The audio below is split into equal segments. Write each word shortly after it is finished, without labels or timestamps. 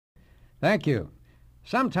Thank you.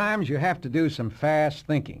 Sometimes you have to do some fast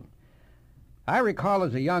thinking. I recall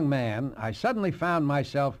as a young man, I suddenly found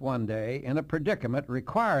myself one day in a predicament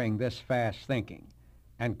requiring this fast thinking,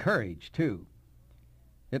 and courage, too.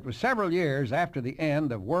 It was several years after the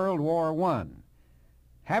end of World War I.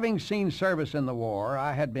 Having seen service in the war,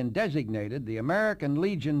 I had been designated the American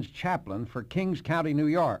Legion's chaplain for Kings County, New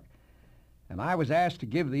York, and I was asked to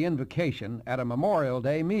give the invocation at a Memorial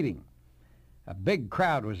Day meeting. A big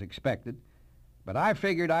crowd was expected, but I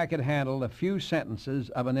figured I could handle a few sentences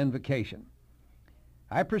of an invocation.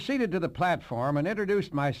 I proceeded to the platform and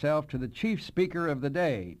introduced myself to the chief speaker of the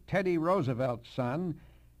day, Teddy Roosevelt's son,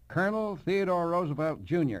 Colonel Theodore Roosevelt,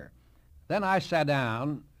 Jr. Then I sat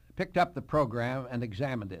down, picked up the program, and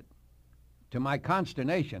examined it. To my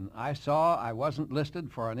consternation, I saw I wasn't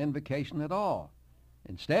listed for an invocation at all.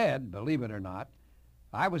 Instead, believe it or not,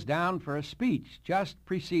 I was down for a speech just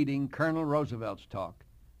preceding Colonel Roosevelt's talk.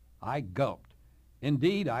 I gulped.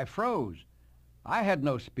 Indeed, I froze. I had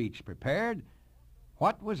no speech prepared.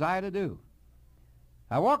 What was I to do?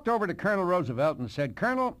 I walked over to Colonel Roosevelt and said,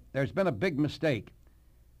 "Colonel, there's been a big mistake.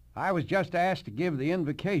 I was just asked to give the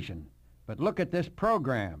invocation, but look at this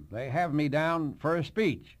program. They have me down for a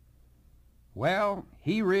speech." Well,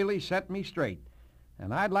 he really set me straight,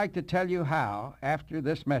 and I'd like to tell you how after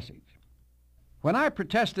this message. When I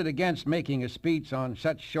protested against making a speech on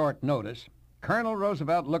such short notice, Colonel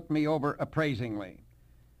Roosevelt looked me over appraisingly.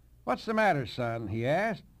 "What's the matter, son?" he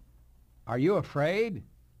asked. "Are you afraid?"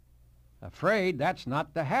 "Afraid? That's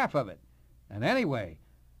not the half of it. And anyway,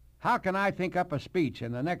 how can I think up a speech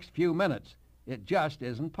in the next few minutes? It just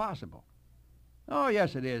isn't possible." "Oh,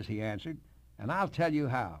 yes, it is," he answered, "and I'll tell you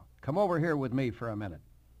how. Come over here with me for a minute."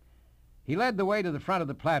 He led the way to the front of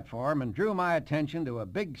the platform and drew my attention to a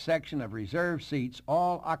big section of reserved seats,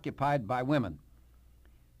 all occupied by women.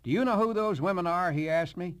 "Do you know who those women are?" he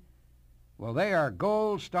asked me. "Well, they are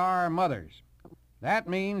Gold Star mothers. That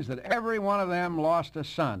means that every one of them lost a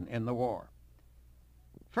son in the war.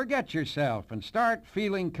 Forget yourself and start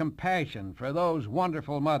feeling compassion for those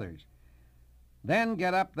wonderful mothers. Then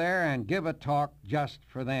get up there and give a talk just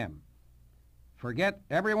for them. Forget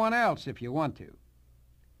everyone else if you want to.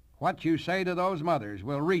 What you say to those mothers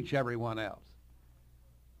will reach everyone else."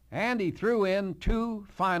 And he threw in two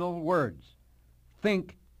final words: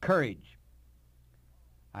 think courage.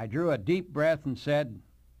 I drew a deep breath and said,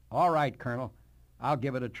 "All right, Colonel, I'll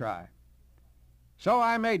give it a try." So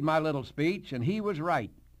I made my little speech, and he was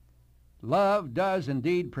right. Love does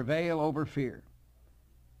indeed prevail over fear.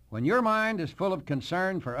 When your mind is full of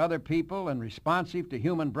concern for other people and responsive to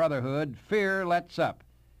human brotherhood, fear lets up.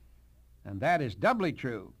 And that is doubly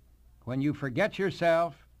true when you forget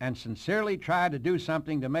yourself and sincerely try to do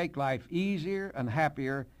something to make life easier and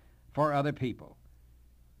happier for other people.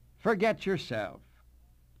 Forget yourself.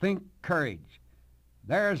 Think courage.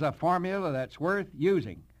 There's a formula that's worth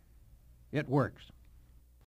using. It works.